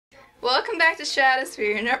Welcome back to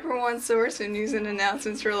Stratosphere, your #1 source for news and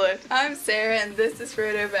announcements for Lyft. I'm Sarah, and this is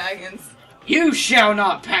Frodo Baggins. You shall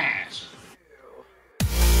not pass!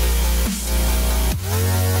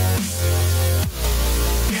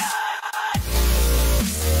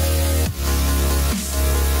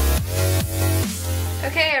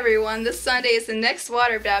 Okay everyone, this Sunday is the next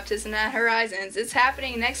water baptism at Horizons. It's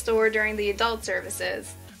happening next door during the adult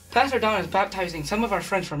services. Pastor Don is baptizing some of our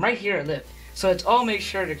friends from right here at Lyft, so let's all make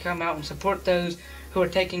sure to come out and support those who are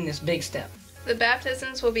taking this big step. The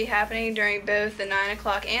baptisms will be happening during both the 9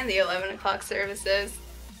 o'clock and the 11 o'clock services.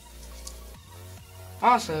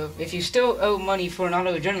 Also, if you still owe money for an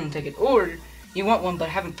auto adrenaline ticket, or you want one but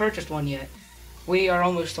haven't purchased one yet, we are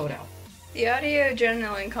almost sold out. The Audio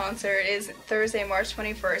Adrenaline concert is Thursday, March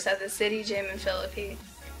 21st at the City Gym in Philippi.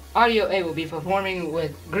 Audio A will be performing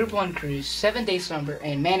with Group 1 Cruise, 7 Day Slumber,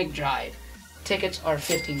 and Manic Drive. Tickets are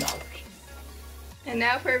 $15. And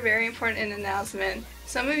now for a very important announcement.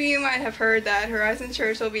 Some of you might have heard that Horizon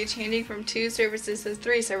Church will be changing from 2 services to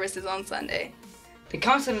 3 services on Sunday. The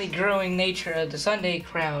constantly growing nature of the Sunday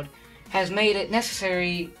crowd has made it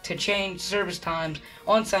necessary to change service times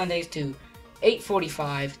on Sundays to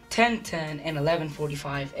 8:45, 10:10, and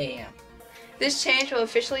 11:45 a.m. This change will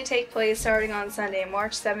officially take place starting on Sunday,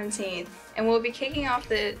 March 17th, and we'll be kicking off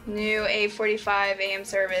the new 8:45 a.m.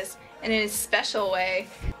 service in a special way.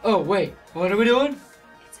 Oh wait, what are we doing?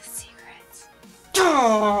 It's a secret.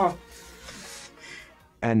 Oh!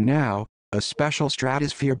 And now, a special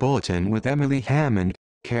Stratosphere Bulletin with Emily Hammond,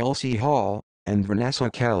 Kelsey Hall, and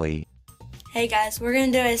Vanessa Kelly. Hey guys, we're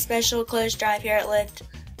going to do a special closed drive here at Lyft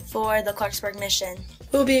for the Clarksburg Mission.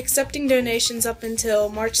 We'll be accepting donations up until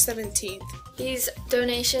March 17th. These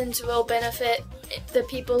donations will benefit the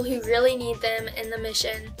people who really need them in the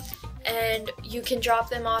mission, and you can drop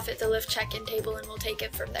them off at the Lyft check-in table and we'll take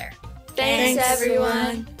it from there. Thanks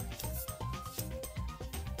everyone!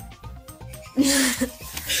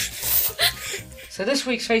 So this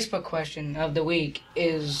week's Facebook question of the week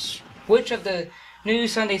is, which of the new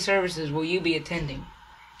Sunday services will you be attending?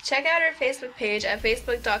 Check out our Facebook page at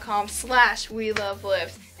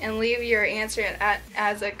facebook.com/WeLoveLyft and leave your answer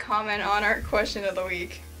as a comment on our question of the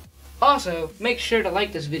week. Also, make sure to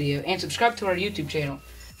like this video and subscribe to our YouTube channel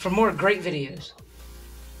for more great videos.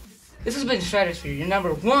 This has been Stratosphere, your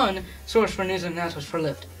 #1 source for news and announcements for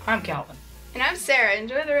Lyft. I'm Calvin. And I'm Sarah.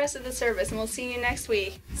 Enjoy the rest of the service and we'll see you next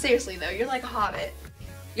week. Seriously though, you're like a hobbit.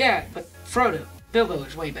 Yeah, but Frodo, Bilbo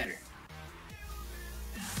is way better.